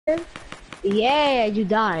Yeah, you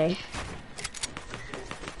die.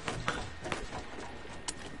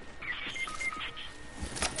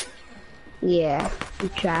 Yeah, you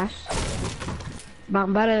trash. But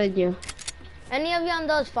I'm better than you. Any of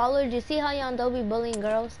Yandell's followers, you see how Yandell be bullying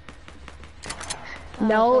girls? Oh,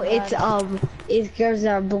 No, so it's girls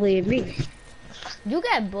that are bullying me. you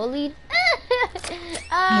get bullied?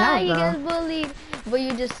 Yeah, You bro. get bullied. But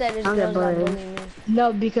you just said it's I girls get that bullied. bully me.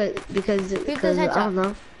 No, because People's I headshot. don't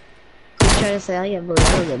know. You try to say I get bullied.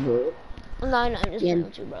 I don't get bullied. No, I'm just playing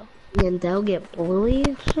with you, bro. Yandell get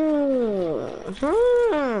bullied?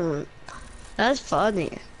 That's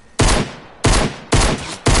funny. Oh,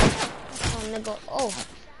 nigga. Oh.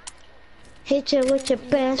 Hit you with your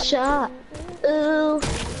best shot. Ooh.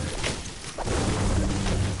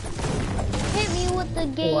 Hit me with the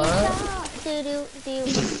gay shot. Do do do.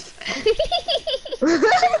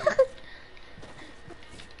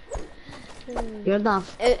 You're not.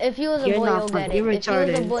 If you was a boy, you'll get it. You're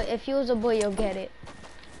retarded. If you was a boy, you'll get it.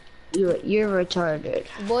 You're retarded.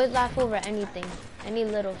 Boys laugh over anything, any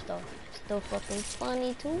little stuff. Still fucking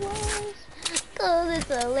funny to us, cause it's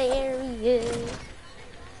hilarious.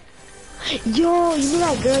 Yo, you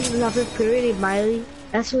know that girl in the Pretty Miley?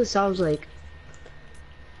 That's what it sounds like.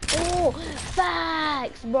 Oh,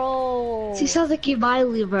 facts, bro. She sounds like you,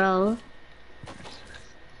 Miley, bro.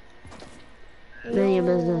 None of your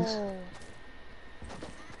business.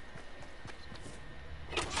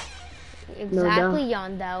 Exactly,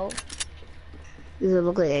 Yandell. Does it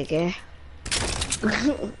look like a gay?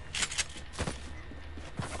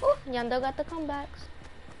 Oh, Yandell got the comebacks.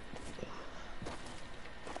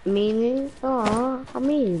 Meaning? Aw, I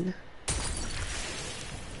mean.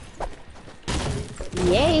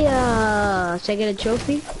 Yeah! Should I get a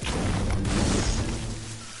trophy?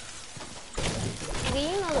 Do you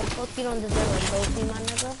know the fuck you don't deserve a trophy, my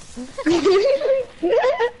nigga?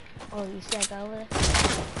 Oh, you see that guy over there?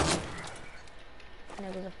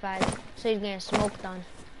 That was a fag. So he's getting smoked on.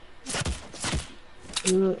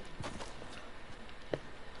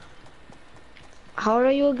 How old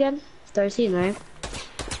are you again? 13, right?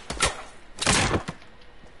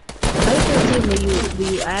 I was 13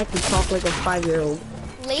 when I had to talk like a 5-year-old.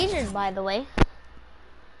 Lasered, by the way.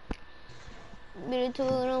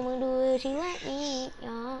 She let me.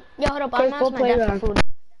 Yo, hold up, I'm asking my dad for food.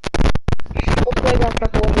 We'll play that for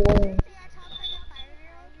 1 more.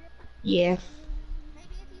 Yeah.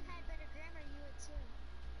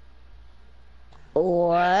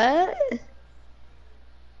 What?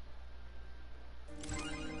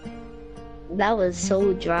 That was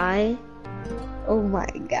so dry. Oh my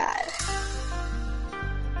god.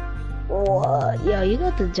 What? Yo, you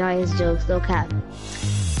got the driest jokes, no cap.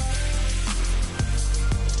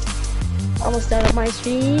 I'm gonna start up my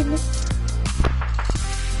stream.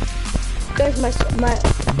 Cause my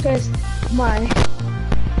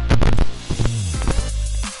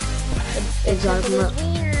exotic merc.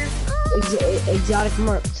 Exotic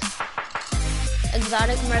merc.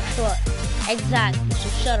 Exotic merc what? Exactly, so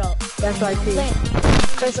shut up. That's what I think.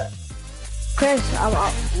 Chris,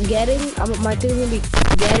 my thing's gonna be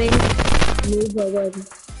getting move forward.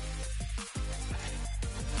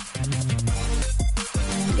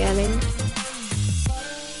 Getting.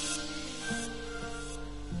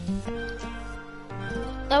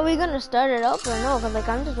 Are we gonna start it up or no? Cause like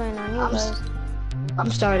I'm just waiting on you guys.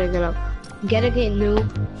 I'm starting it up. Getting a noob.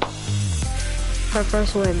 Her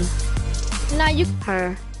first win. Nah, you.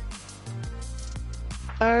 Her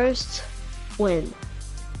first win.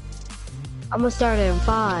 I'm gonna start it in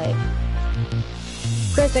 5.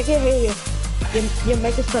 Chris, I can't hear you. Your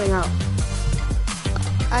mic is cutting out.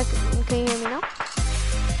 Can you hear me now?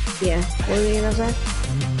 Yeah. What were you gonna say?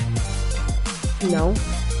 No.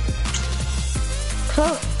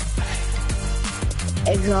 Huh.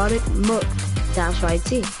 Exotic merc. That's right,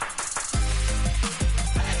 see.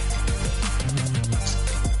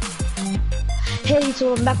 Hey,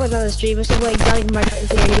 so I'm back with another stream. It's like exotic merc is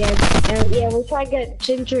here again. And yeah, we're trying to get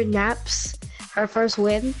Ginger Naps her first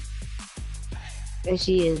win. And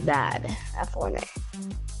she is bad at Fortnite.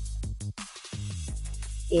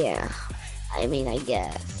 Yeah. I mean, I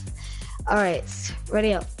guess. Alright,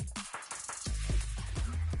 ready up.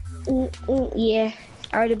 Yeah,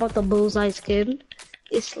 I already bought the bullseye skin.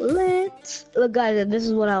 It's lit. Look, guys, this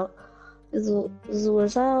is what out. This is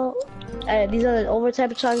what's out. These are the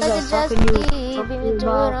overtime challenges I was talking to you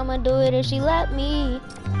about. I'ma do it if she let me.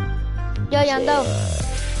 Yo, Yandell.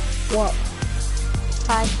 What?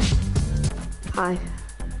 Hi. Hi.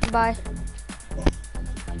 Bye.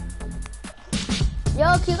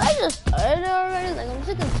 Yo, can you guys just start it already? Like, I'm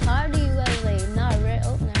sick and tired of you guys, like, not ready.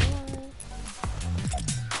 Oh, never mind.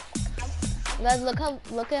 Guys, look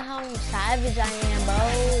at how savage I am, bro.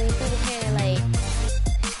 These people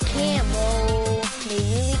can't, bro. They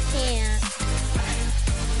really can't.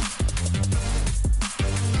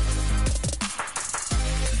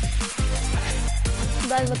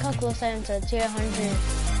 Guys, look how close I am to tier 100.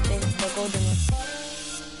 The golden one.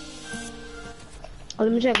 Oh,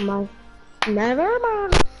 let me check mine. Never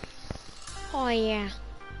mind. Oh yeah.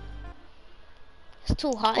 It's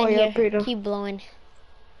too hot Oh, in yeah, here. Peter. Keep blowing.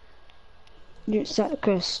 You set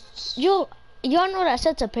Chris. Y'all know that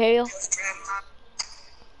set Superior?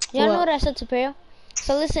 Y'all know that set Superior?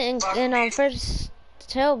 So listen, in first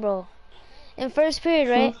tell, bro. In first period,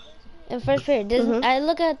 right? In first period, I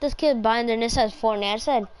look at this kid binder and it says Fortnite. I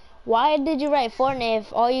said, why did you write Fortnite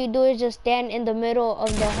if all you do is just stand in the middle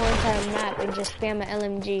of the whole entire map and just spam an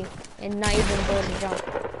LMG and not even go to jump?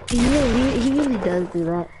 He really does do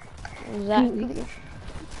that. Exactly.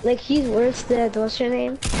 Like, he's worse than, what's her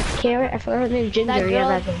name? Carrot? I forgot her name. Ginger. That girl.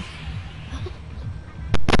 Yeah, that girl.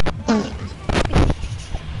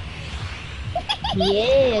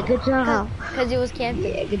 Yeah, good job. Cause it was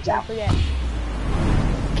camping. Yeah, good job. Don't forget.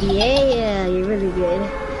 Yeah, you're really good.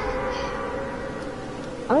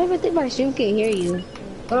 I don't even think my stream can hear you.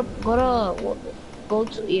 Go over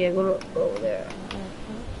there.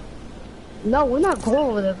 No, we're not going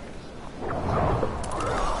over there.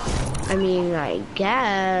 I mean, I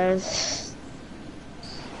guess.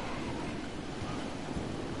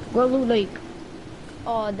 Go Loot Lake.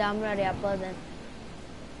 Oh, damn, I'm ready at Pleasant.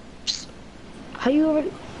 How you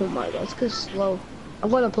already? Oh my god, it's cause slow. I'm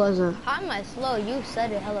going to Pleasant. How am I slow? You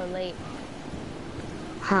said it hella late.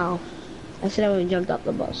 How? I said I when we jumped off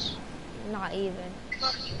the bus. Not even.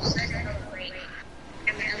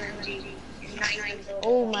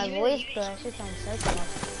 Oh, my voice, though. That shit sounds psycho.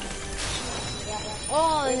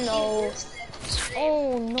 Oh no.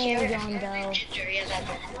 Oh no, Yandell.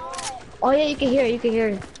 Oh yeah, you can hear it. You can hear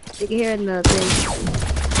it. You can hear it in the thing.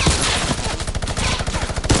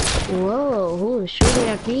 Whoa, who is shooting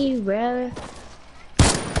at me, brother?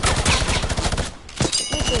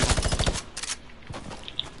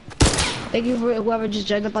 Thank you for whoever just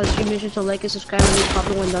joined up on the stream. Make sure to like and subscribe and leave a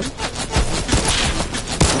comment when done.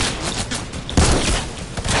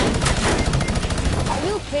 Are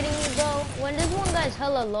you kidding me, bro? When this one guy's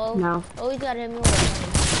hella low, No. always gotta hit me with a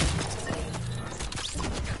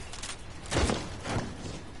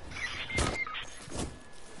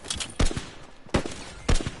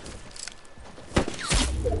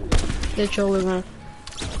They're trolling her.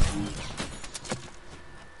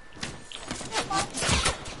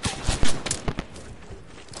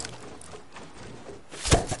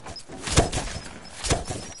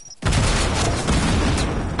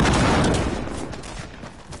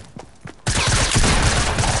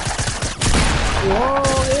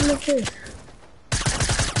 Whoa, immature.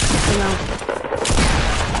 No.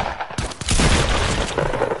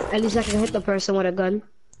 At least I can hit the person with a gun.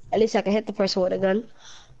 At least I can hit the person with a gun.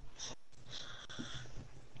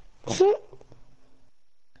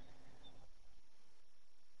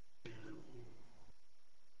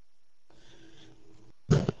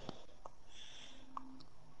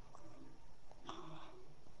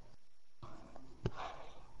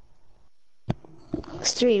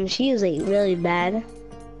 Stream, she is like really bad.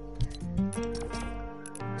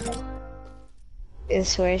 I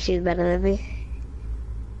swear she's better than me.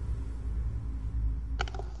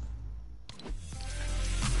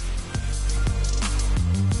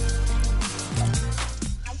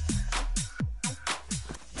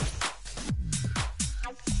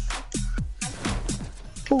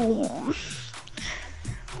 Boom.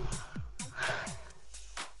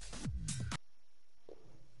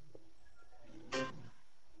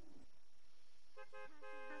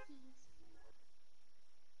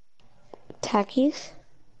 Tackies?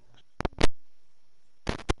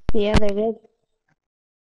 Yeah, they're good.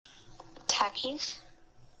 Tackies?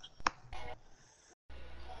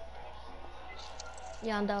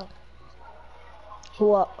 Yandell.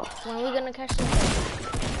 What? When are we gonna catch this guy?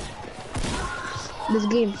 This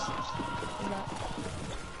game.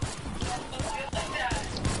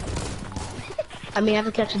 I mean, I have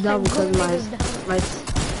to catch a dog because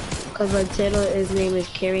my channel, his name is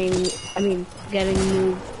carrying. I mean, getting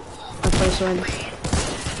new a first one.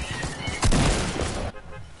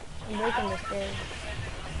 I'm breaking the stairs.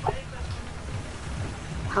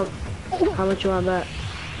 How much you want that?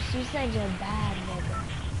 She said you're bad, nigga.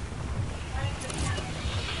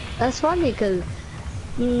 That's funny because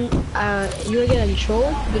you were getting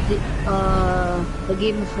trolled with the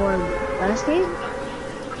game before last game.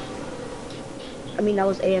 I mean, I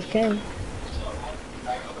was AFK.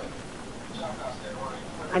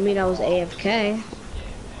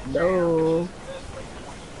 No.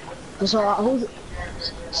 So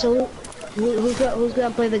who's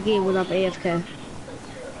gonna play the game when I'm AFK?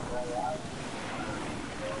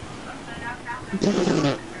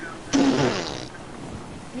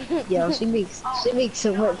 Yo, she makes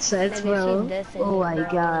so much sense, Nigga, she bro. dissing Oh me, my bro.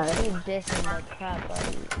 god. She dissing the crap out of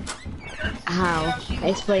me. How?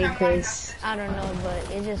 Explain, Chris. I don't know,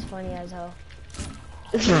 but it's just funny as hell.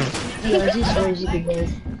 Yo, she swears she can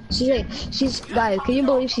dance. Guys, can you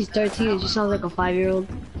believe she's 13 and she sounds like a 5-year-old?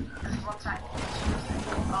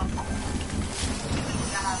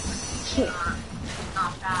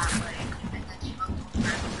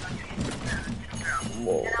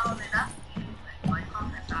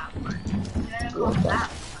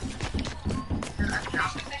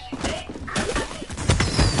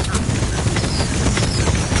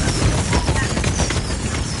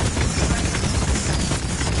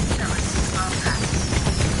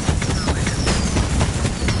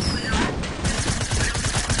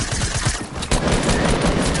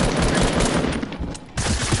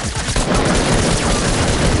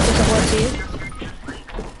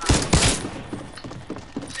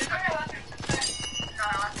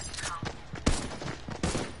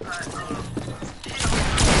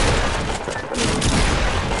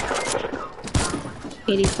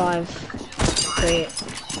 $85. Great.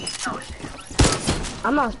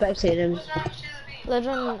 I'm not spectating. Let's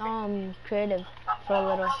run creative for a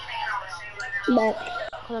little. But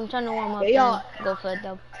Cause I'm trying to warm up yo, and go for it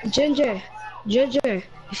though. Ginger,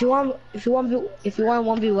 if you want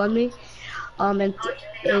 1v1 me, and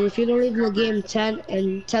if you don't leave the game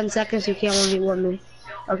 10 seconds, you can't 1v1 me.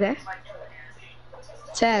 Okay?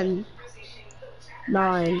 10,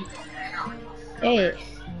 9, 8,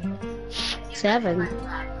 7,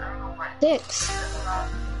 6,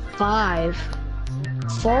 5,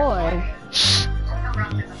 4,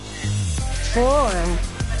 4.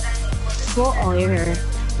 Oh, you're here.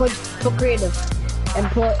 Put creative and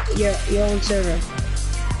put your own server.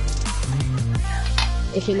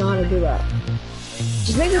 If you know how to do that.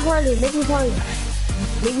 Just make me party.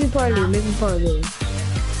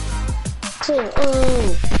 So,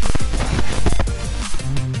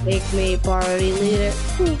 make me party leader.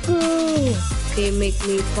 Okay, make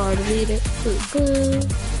me party leader.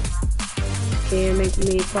 Okay, make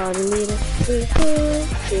me party leader.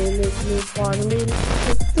 Okay, make me party leader.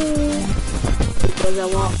 Because I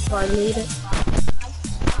want party leader.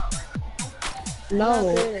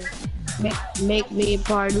 No. Make me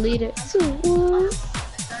party leader.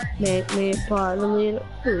 Make me party leader.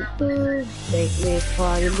 Make me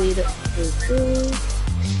party leader.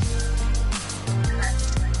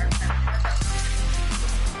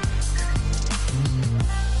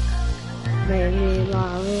 Make me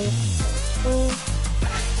party.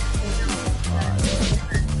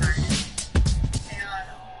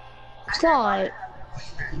 Slide.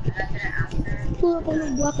 Pull up on the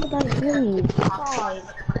block of that green. Slide.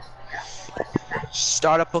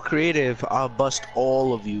 Start up a creative. I'll bust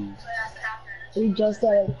all of you. We just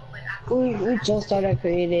started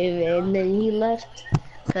creative, and then he left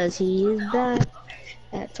because he is back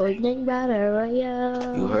at Fortnite Battle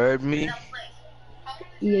Royale. You heard me?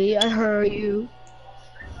 Yeah, I heard you.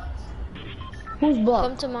 Who's blocked?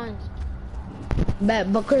 Come to mine.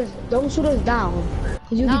 But Chris, don't shoot us down.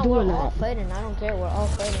 Cause you be doing we're that. all fighting. I don't care. We're all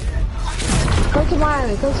fighting. Come to my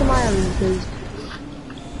island, please.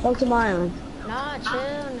 Come to my island. Nah, chill,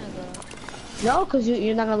 nigga. No, cause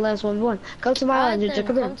you're not gonna let us 1v1. Come to my island, Ginger.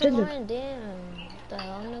 Come here, Ginger. Mine, damn. What the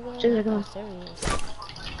hell, nigga? Ginger, come on.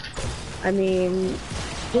 I mean,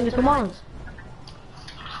 Ginger, come on.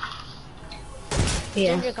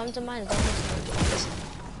 Yeah. Ginger, come to mine.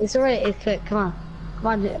 It's already. It's quick. Come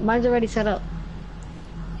on. Mine's already set up.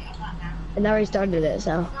 And I already started it,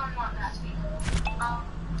 so.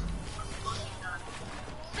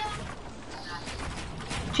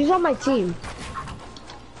 She's on my team.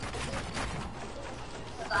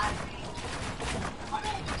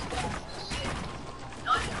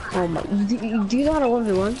 Oh my, do you know how to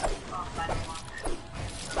 1v1?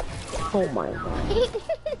 Oh my god.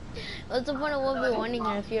 What's the point of 1v1ing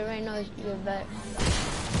her if you already know you're bad?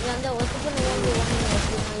 Yandell, what's the point of 1v1ing her if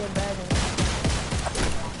you know you're bad?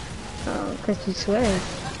 Oh, cause you swear. It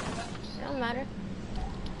don't matter.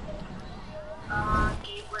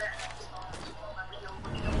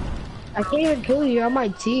 I can't even kill you, you're on my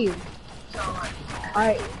team.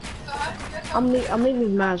 Alright. I'm leaving this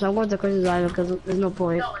match. I'm going to Chris's island because there's no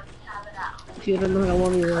point. If you don't know how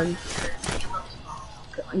to 1v1.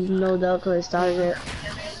 No doubt because I started it.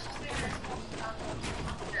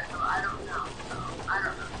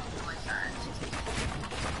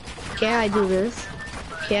 Can I do this?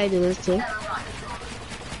 Can I do this too?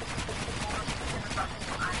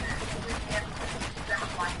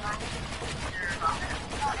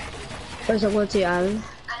 First, I'm going to your island.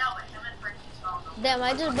 Damn,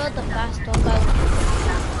 I just built the fast one by one.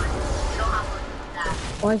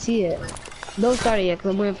 Oh, I see it. Don't start it yet,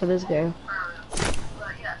 because I'm waiting for this girl.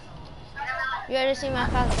 You already see my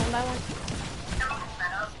fast one by one?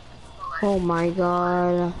 Oh my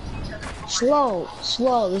god. Slow,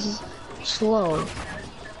 slow, this is slow.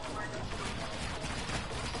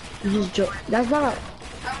 You just that's not a...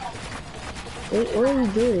 What are you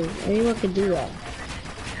doing? Anyone can do that.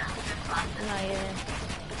 Not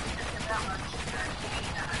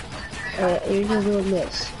even. You're just doing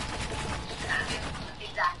this.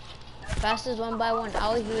 Fastest one by one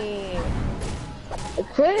out here.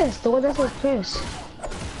 Chris, the one that says Chris.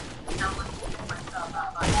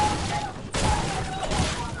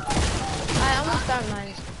 I'm gonna start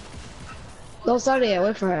mine. Don't start it yet,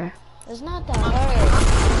 wait for her. It's not that hard.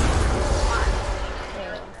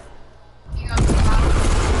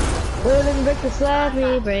 We're gonna break the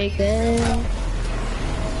slappy, break it.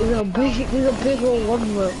 There's a big old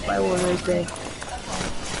one by one right there.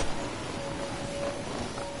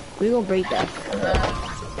 We're gonna break that.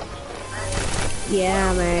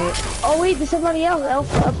 Yeah, man. Oh wait, there's somebody else.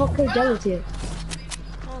 Alpha Jelly's here.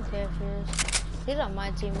 I don't care if he is. He's on my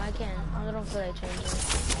team. I don't feel like changing.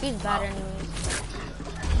 He's bad anyways.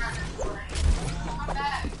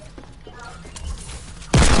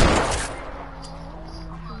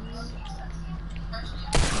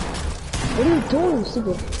 What are you doing,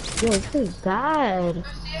 stupid? Yo, this is bad.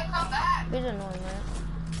 He's annoying, man.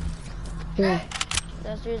 Yeah.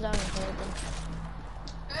 That's the reason I'm recording.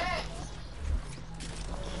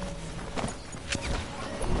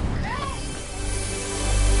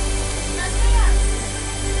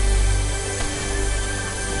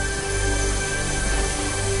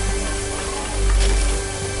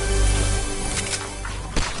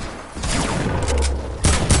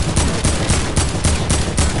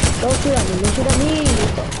 Don't shoot at me, don't shoot at me!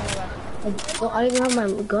 I don't even have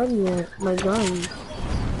my gun yet. My gun. Don't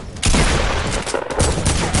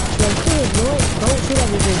shoot at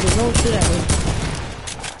me, Chris. Don't shoot at me.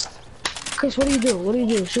 Chris, what do you do? What do you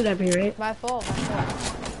do? Shoot at me, right? My fault, my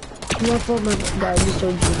fault. My fault, my bad. I just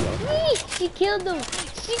told you. She killed him!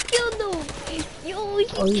 She killed him! Yo,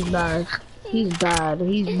 Oh, he's bad. He's bad.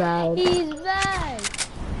 He's bad. He's bad!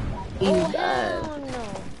 He's bad. Hell no.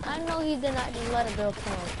 I know he did not just let a girl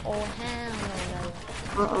kill him. Oh, hell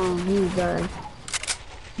no. He's bad.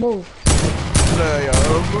 Move.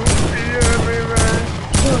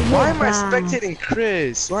 Why am I spectating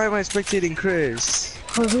Chris? Why am I spectating Chris?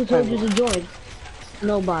 Who told you to join?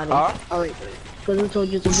 Nobody. Huh? Oh wait, because who told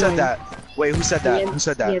you to Who join? said that? Wait, who said that? Who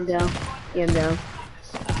said that? Yandell. Yandell.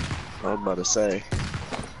 I was about to say.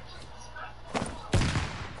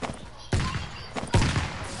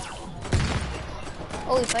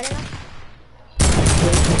 Oh, we fighting now?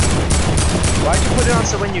 Why'd you put it on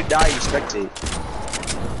so when you die you spectate?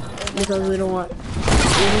 Because we don't want. We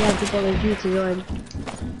don't have people like you to join.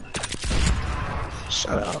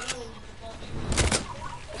 Shut up.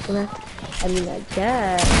 Okay. I mean, I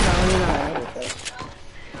guess. No, we're not anything.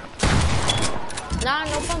 Nah,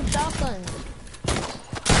 no pump shotguns.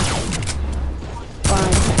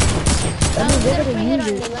 Fine. Let me get a free hit on use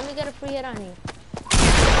you. it. Let me get a free hit on you.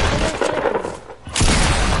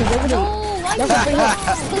 No, why you jump?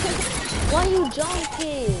 Why you jump,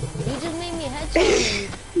 kid? You just made me headshot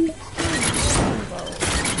you.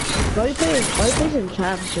 Why you playing some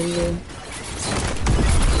traps in there?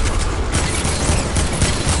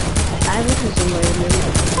 I haven't seen somebody in there.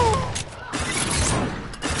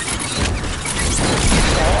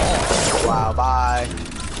 Wow, bye.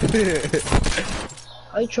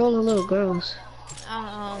 Why you trolling little girls? I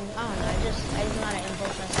don't know. I just know how to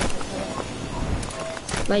impulse myself to kill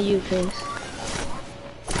it. Like you, Chris.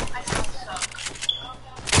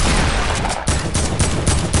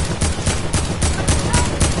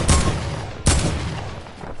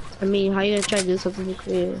 I mean, how you gonna try to do something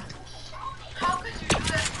creative? How could you do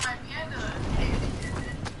that to my panda?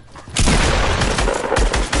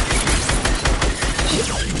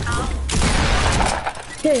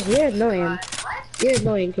 Chris, you're annoying. You're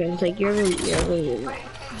annoying, Chris. Like, you're really annoying.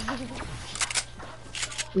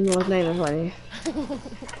 No, it's not even funny.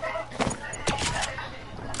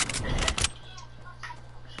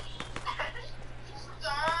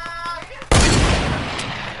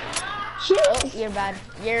 Oh, you're bad.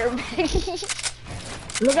 You're bad.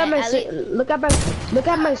 Look at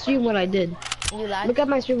my stream what I did. You lagged? Look at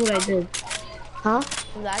my stream what I did. Huh?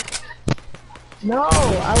 You lagged? No,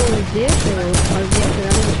 I was dancing. I didn't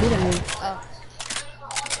shoot at him.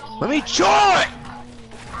 Oh. Let me join!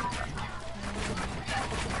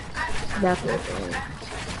 Definitely.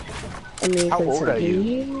 I mean, How old are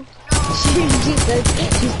you? She said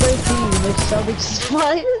she's 13, but she sounds like she's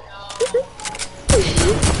 5.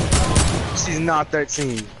 She's not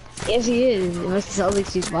 13. Yes, she is. It must sound like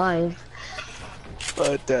she's 5.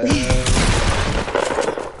 But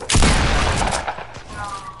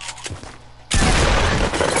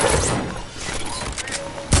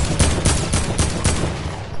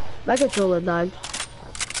my controller died.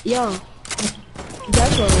 Yo,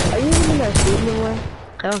 Joshua, are you even in that school anymore?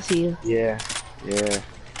 I don't see you. yeah.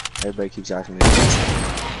 Everybody keeps asking me.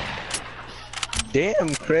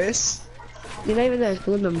 Damn, Chris. You're not even in that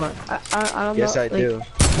school anymore. I don't Yes, know. I do.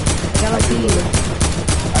 I don't see you.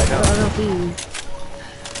 I know. I don't see you.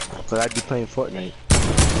 But I'd be playing Fortnite.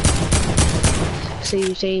 So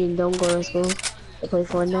you're saying don't go to school to play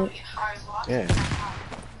Fortnite? Yeah.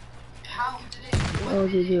 Why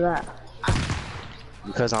would you do that?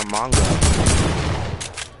 Because I'm manga.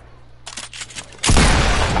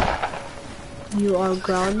 You are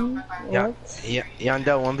grounded? What? Yeah.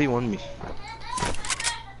 Yandell 1v1 me.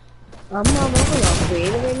 I'm not looking at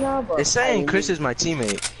creative right now, but... It's saying Chris is my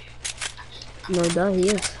teammate. No, duh, he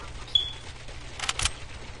is.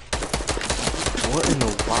 What in the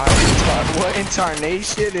wild? What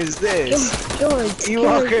incarnation is this? George,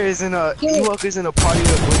 Ewalker's in a party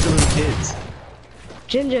with a bunch of little kids.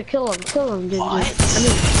 Ginger, kill him, Ginger. What? I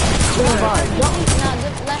mean, Goodbye.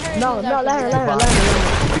 no, let her.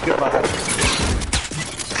 Goodbye.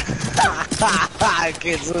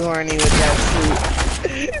 Kids so horny with that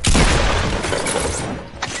fruit.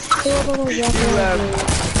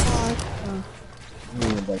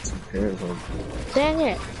 Dang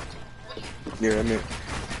it. Yeah, I mean,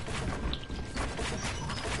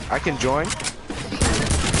 I can join.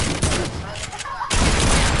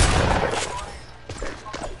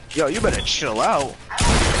 Yo, you better chill out.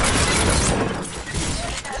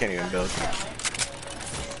 Can't even build.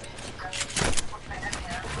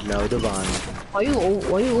 No, divine. Why you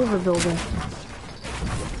overbuilding?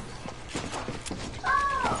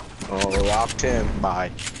 Oh, locked him. Bye.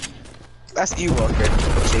 That's Ewalker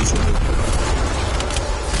chasing me.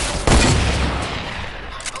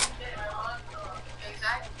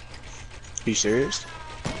 You serious?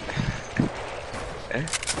 Eh?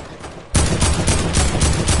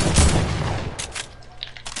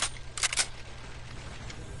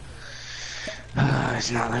 It's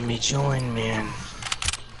not letting me join, man.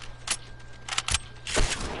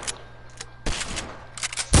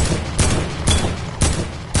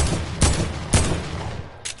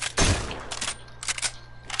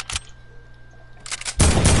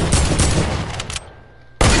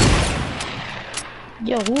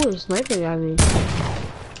 Yo, who is sniping at me?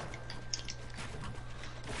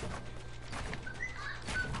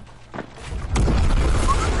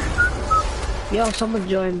 Yo, someone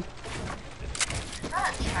joined.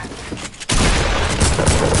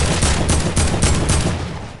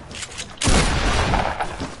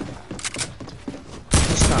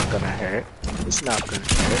 It's not gonna hurt. It's not gonna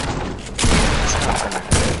hurt. It's not gonna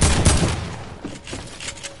hurt.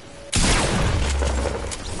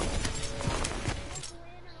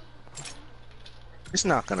 It's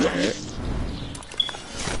not gonna hurt.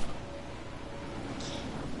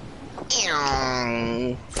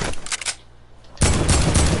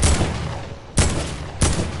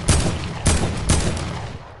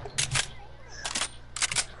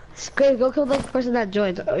 Great, go kill the person that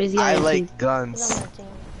joined. Or is he on I your like team? guns.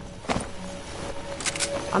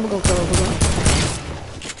 I'm gonna go kill the girl.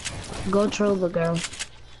 Go troll the girl.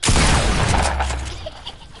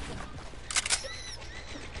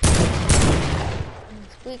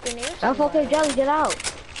 That's okay, Jelly, get out.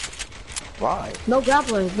 Why? No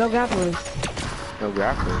grapplers, no grapplers. No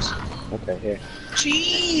grapplers. Okay, here.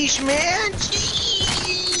 Jeez, man.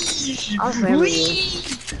 Jeez. I'll spam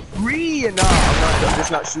you. No, I'm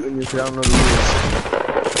just not shooting you because I don't know the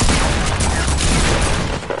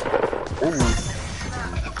rules.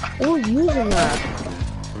 Ooh. Who's using that?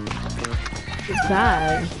 It's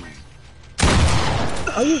bad.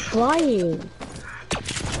 Are you flying?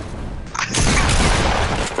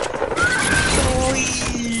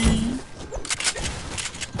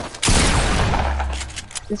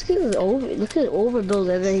 This kid is overbuilt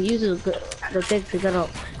and then he uses the thing to get up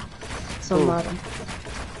somebody.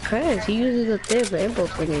 Chris, he uses the thing for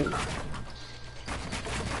infiltrating.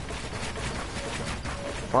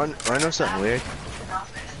 I know something weird.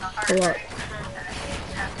 What?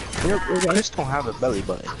 You know, Chris don't have a belly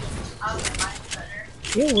button.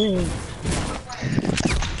 You're weird.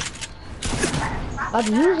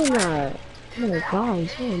 I'm using that. Oh my god, I'm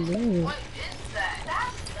so weird.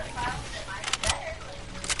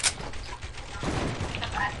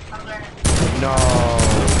 No.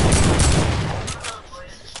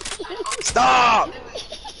 Stop!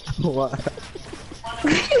 What?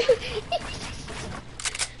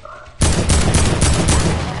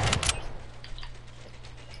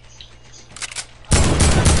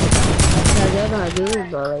 They're not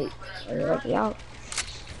doing, but like, help me out.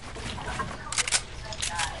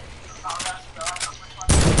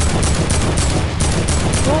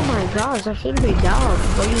 Oh my gosh, I shouldn't be down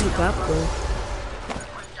before you got there.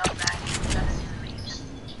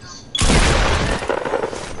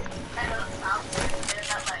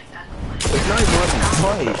 It's not even letting me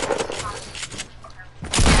fight.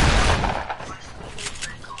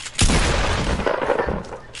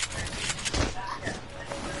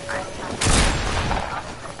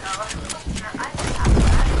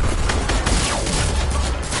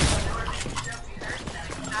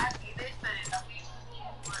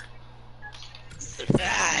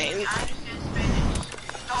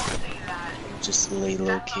 Just lay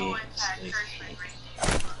low key.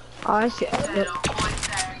 Oh, I see.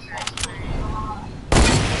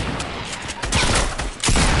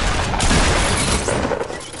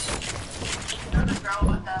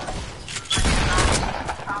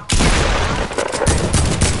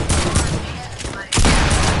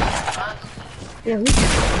 Yeah,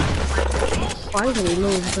 why did he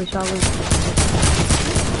move for shoveling?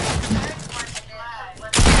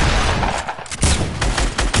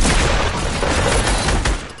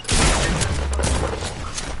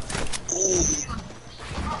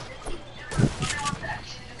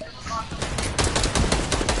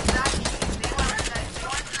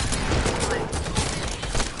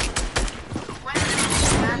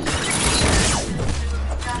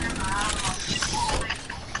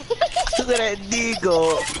 Look at that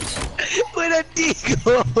Deagle. Look at that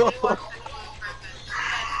Deagle.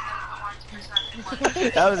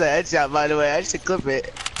 That was a headshot, by the way. I should clip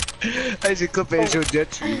it. I should clip it and show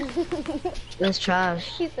Jetry. That's trash.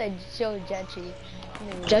 He said show Jetry.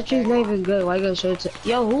 Jetry's not even good. Why you gonna show it to?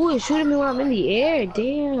 Yo, who is shooting me when I'm in the air?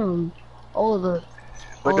 Damn. But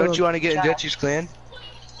don't you want to get in Jetry's clan?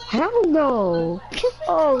 Hell no.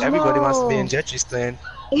 Oh, Everybody no. wants to be in Jetry's clan.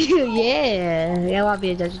 Yeah, I want to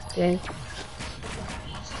be a Jetry's clan.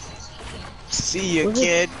 See you,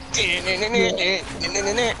 kid. I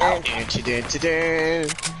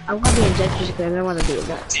want to be in Jetry's clan. I want to be in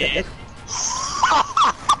that.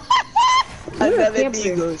 Another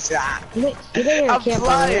Deagle shot. You think you're a I'm camper,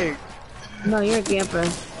 flying. right? No, you're a camper.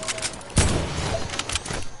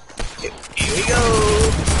 Here we go.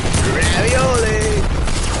 Ravioli.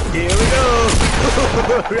 Here we go.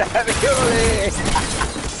 Ravioli.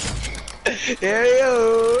 Here we go.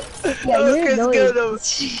 Yeah, Oh, you're Chris annoying.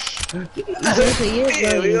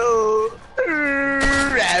 Here we go.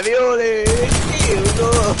 Ravioli. Here we go.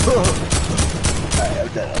 Alright, I'm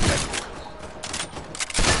done.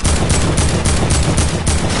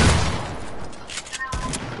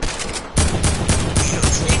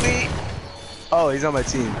 Oh, he's on my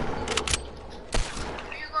team.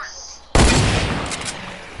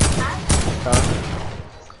 Huh?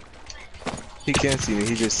 He can't see me.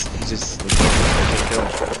 He just he's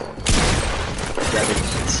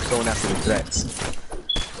going after the threats.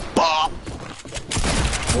 Bop!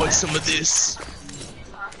 Want some of this?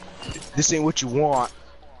 This ain't what you want.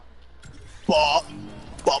 Bop!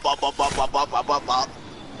 Bop bop bop bop bop bop bop bop.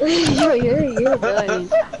 You're done.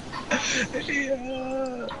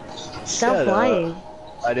 Yeah. Stop lying.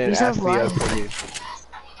 I didn't Stop ask for your lying. opinion.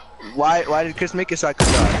 Why did Chris make it so I could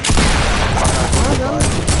die? I don't know.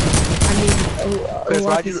 I mean, Chris,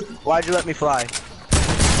 why'd you let me fly?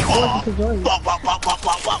 Bop, bop,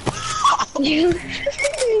 Bop.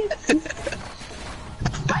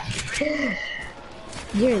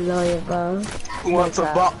 You're annoying, bro. Want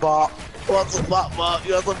some bop bop? Want some bop bop?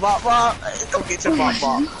 You want some bop bop? Come get your bop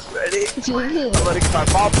bop. Ready? I'm gonna get my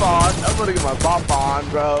bop on. I'm gonna get my bop on,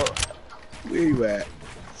 bro. Where you at?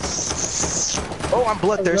 Oh, I'm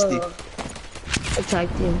bloodthirsty.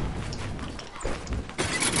 Attacked you.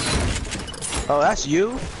 Oh, that's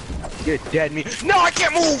you? You're dead me. No, I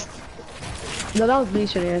can't move! No, that was me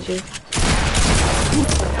shooting at you.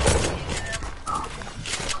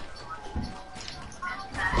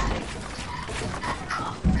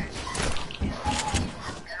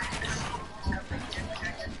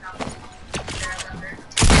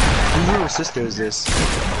 Whose little sister is this?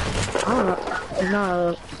 I don't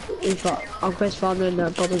know. It's not on Chris found in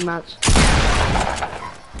the public match.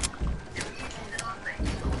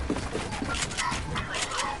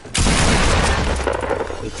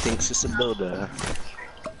 He thinks it's a builder.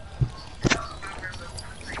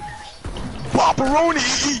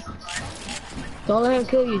 Bopperoni! Don't let him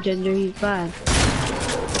kill you, Ginger. He's bad.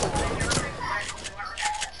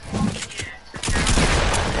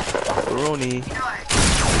 Tony.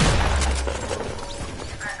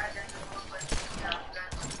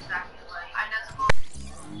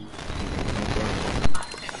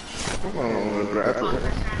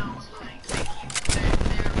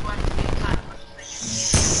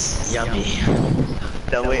 Yummy.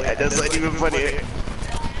 No wait, that's not even funny.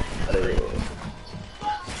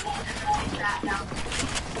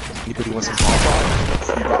 Anybody want some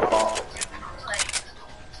pop?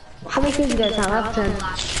 How many kills you guys have? I have 10.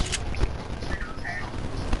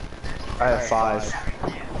 I have 5.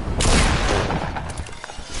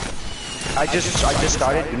 I just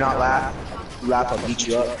started. Do not laugh. You laugh, I'll beat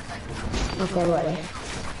you up. Okay, ready.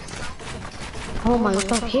 Oh my god,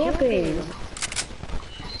 stop camping.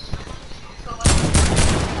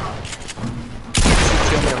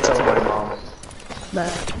 Kill me, I'm telling my mom.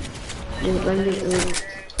 But let me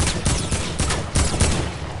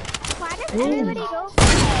Why does everybody go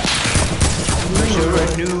You're a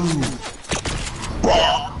noob.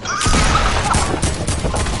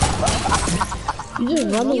 You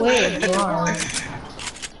just run away and fly.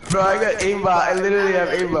 Bro, I got aimbot. I literally have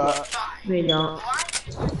aimbot. No, you don't.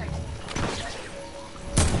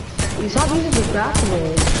 You stop using the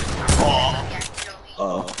grapple.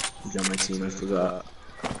 Oh, he's on my team. I forgot.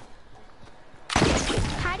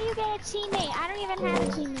 How do you get a teammate? I don't even have a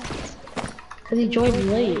teammate. Cause he joined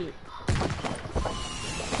late.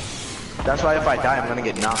 That's why if I die, I'm gonna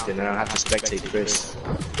get knocked and then I'll have to spectate Chris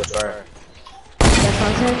with her. That's why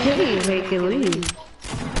I said kill you, make it leave.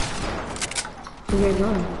 Where you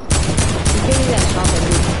going? You can't do that shot at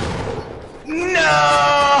me. No!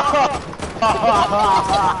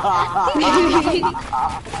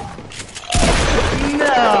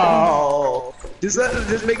 No! Just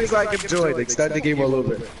make it like I'm joined. Like start the game all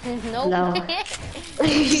over. Nope. No.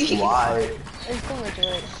 Why? It's too much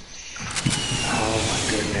work. Oh my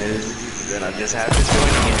goodness. Then I just have to join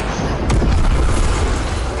again.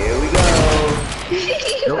 Here we go.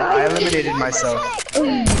 Nope, I eliminated myself.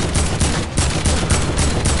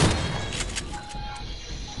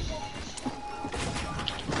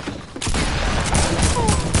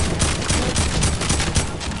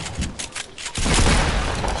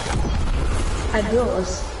 I built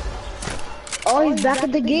us. Oh, he's back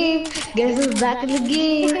in the game. Guess who's back in the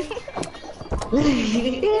game?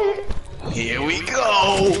 Here we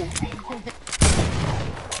go.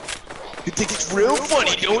 You think it's real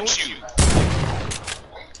funny, don't you?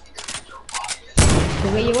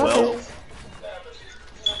 Where you Well. weapons?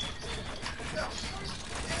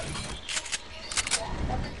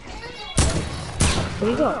 Where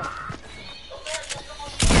you go?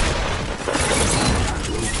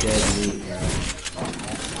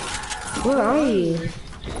 Where are you?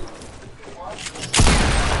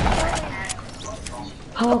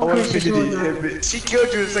 Oh, Chris is going on. She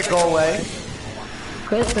killed you and said go away.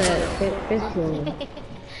 Chris said, Chris.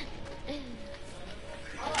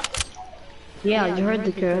 Yeah, you heard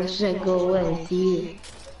the girl. She said go away to you.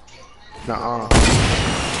 Nuh-uh.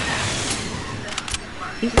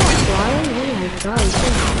 You start flying? Oh my god, you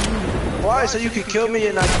start Why? So you can kill me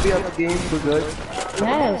and I can be out the game for good?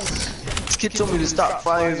 flying. Yes. This kid told me to stop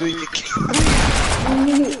flying so he can kill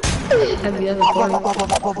me. Have you ever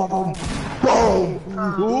flown? Boom!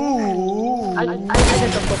 I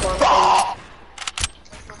did the football.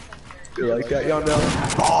 You like that, yandell?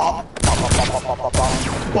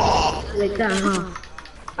 Like that, huh?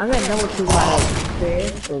 I'm gonna double two wild.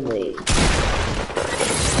 Seriously.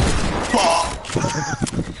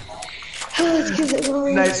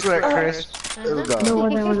 Nice work, Chris. There we go. No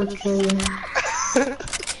one ever would kill you.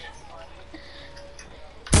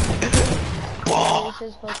 This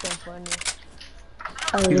is fucking funny.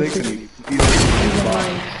 Oh, He this likes is me. He likes never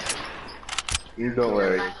mind. me. You don't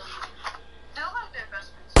worry.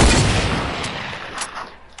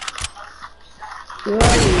 Where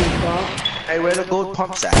are you, Bob? Hey, where the gold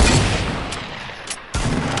pumps at?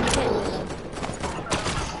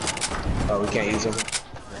 Oh, we can't use them.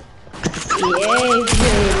 Yeah, it's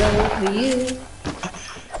level for you.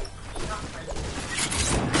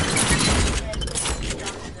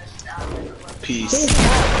 Peace.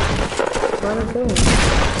 What am I doing?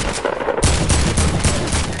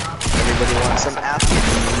 Everybody wants some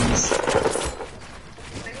apples.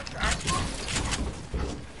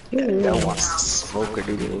 That wants smoker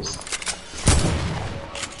doodles.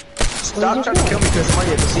 Stop trying to kill me because I'm on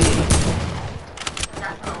your team.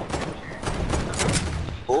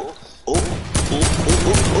 Oh, oh, oh, oh,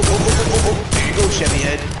 oh, oh, oh, oh, oh, oh. There you go, Chevy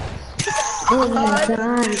head. Oh my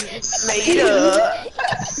god. Later.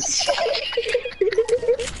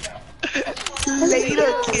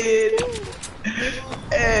 Later, kid.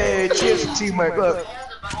 Hey, cheers to teamwork. Look.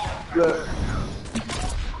 Look.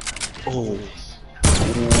 Oh.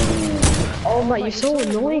 Oh my, you're so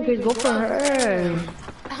annoying, Chris. Go for her.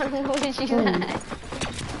 I don't know what you Oh. at.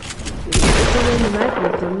 It's in the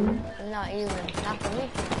microphone. Not even. Not for me.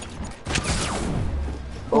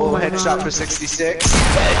 Oh, my headshot God. for 66.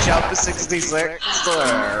 Headshot for 66.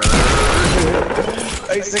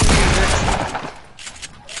 Hey, 66.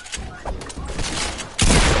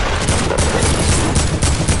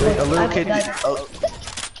 Wait, a little kid. Oh,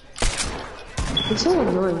 It's so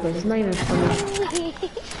annoying, but it's not even funny.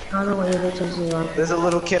 I don't know what your bitches are. there's a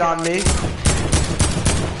little kid on me.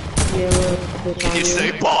 Yeah, little bitch on You you.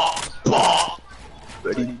 say ball, ball.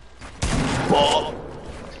 Ready? Ball.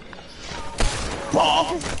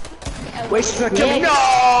 Ball. Wait, she's gonna kill me.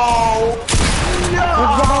 No! No!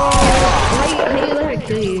 How you let her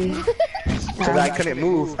kill you? Because I couldn't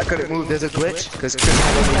move. There's a glitch. Because Chris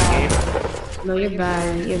was in the game. No, you're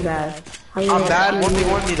bad. You're bad. How you I'm let bad. her kill you?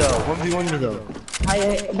 1v1 me though. 1v1 me though. How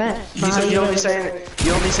you bad? You're only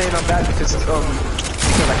saying I'm bad because I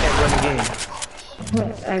can't run the game.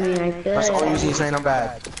 I mean, I could. That's all you're saying I'm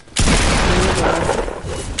bad.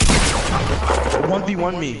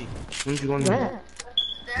 1v1 me. 1v1 me. Bad.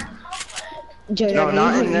 No,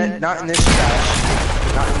 not in this trash.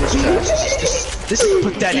 Not in this trash. This is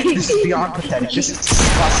pathetic. This is beyond pathetic. This is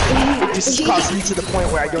disgusting. This is causing me to the point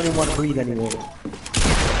where I don't even want to breathe anymore.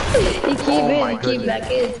 He came in. He came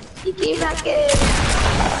back in. He came back in.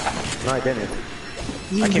 No, I didn't.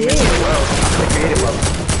 I came into the world. I'm the creative of it.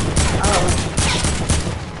 Oh.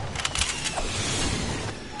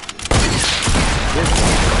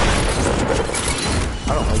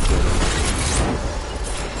 I don't like it.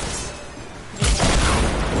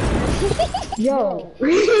 Yo.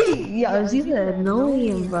 Yo, it's either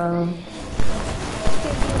annoying, bro.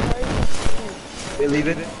 They leave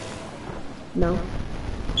it? No.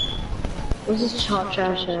 Where's this hot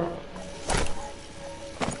trash at?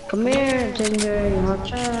 Come here, Ginger, you hot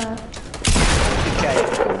trash.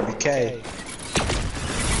 BK.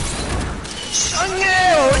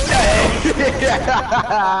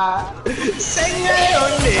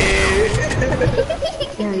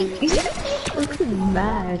 Yeah, you're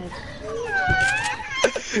bad.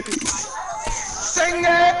 Sing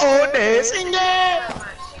it, oh, sing it.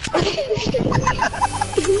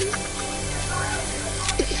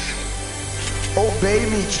 Obey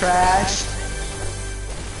me, trash.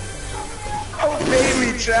 Obey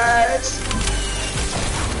me, trash.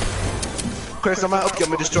 Chris, I'm gonna help you.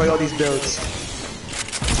 I'm gonna destroy all these builds.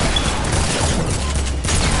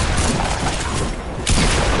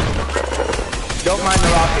 Don't mind the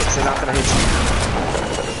rockets, they're not gonna hit you.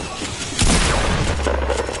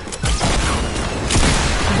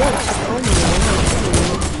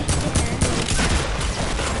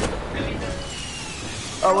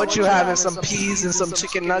 Oh, what you having? Some peas and some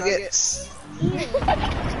chicken nuggets?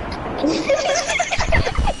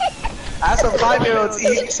 As some 5-year-olds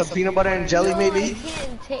eat some peanut butter and jelly, maybe? I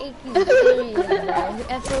can't take you serious,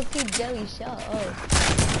 bro. FOP jelly, shut up.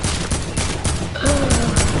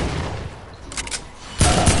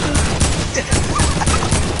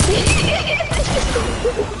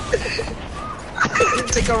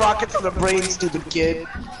 Take a rocket to the brain, stupid kid.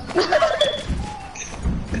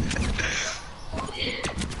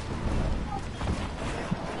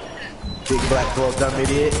 Big black ball dumb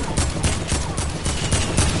idiot.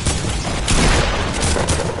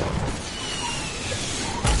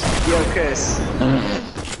 Yo, Chris.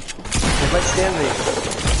 Invite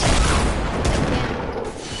Stanley.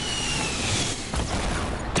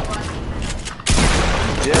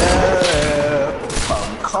 Yeah,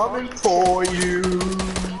 I'm coming for you.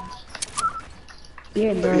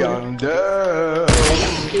 You're done. Yandell.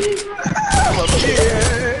 I'm up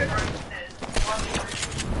here.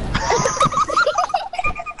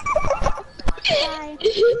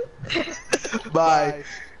 Bye.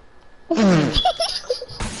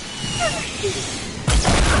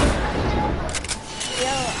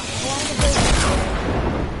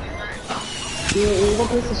 You go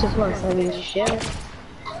play the support, so I mean, share.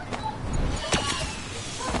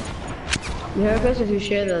 You heard Chris if you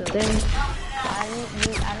share the thing? I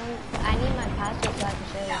need my password so I can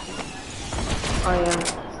share with you. Oh yeah.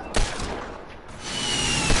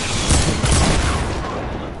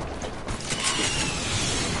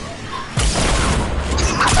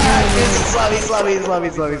 He's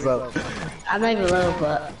slow. I'm not even low,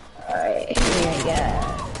 but alright. Oh my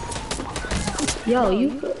god. Yo,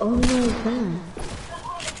 you. Oh my god.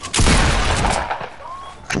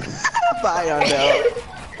 Bye, Yandell.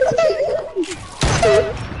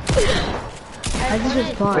 I just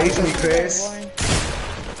responded. Face me, Chris.